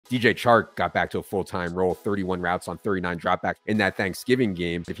DJ Chark got back to a full-time role, 31 routes on 39 dropbacks in that Thanksgiving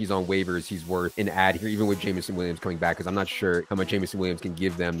game. If he's on waivers, he's worth an add here, even with Jameson Williams coming back, because I'm not sure how much Jameson Williams can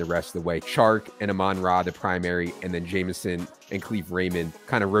give them the rest of the way. Chark and Amon-Ra, the primary, and then Jameson and Cleve Raymond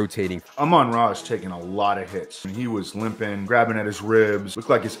kind of rotating. Amon-Ra is taking a lot of hits. He was limping, grabbing at his ribs, looked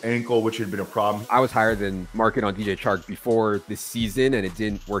like his ankle, which had been a problem. I was higher than market on DJ Chark before this season, and it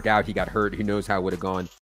didn't work out. He got hurt. Who knows how it would have gone.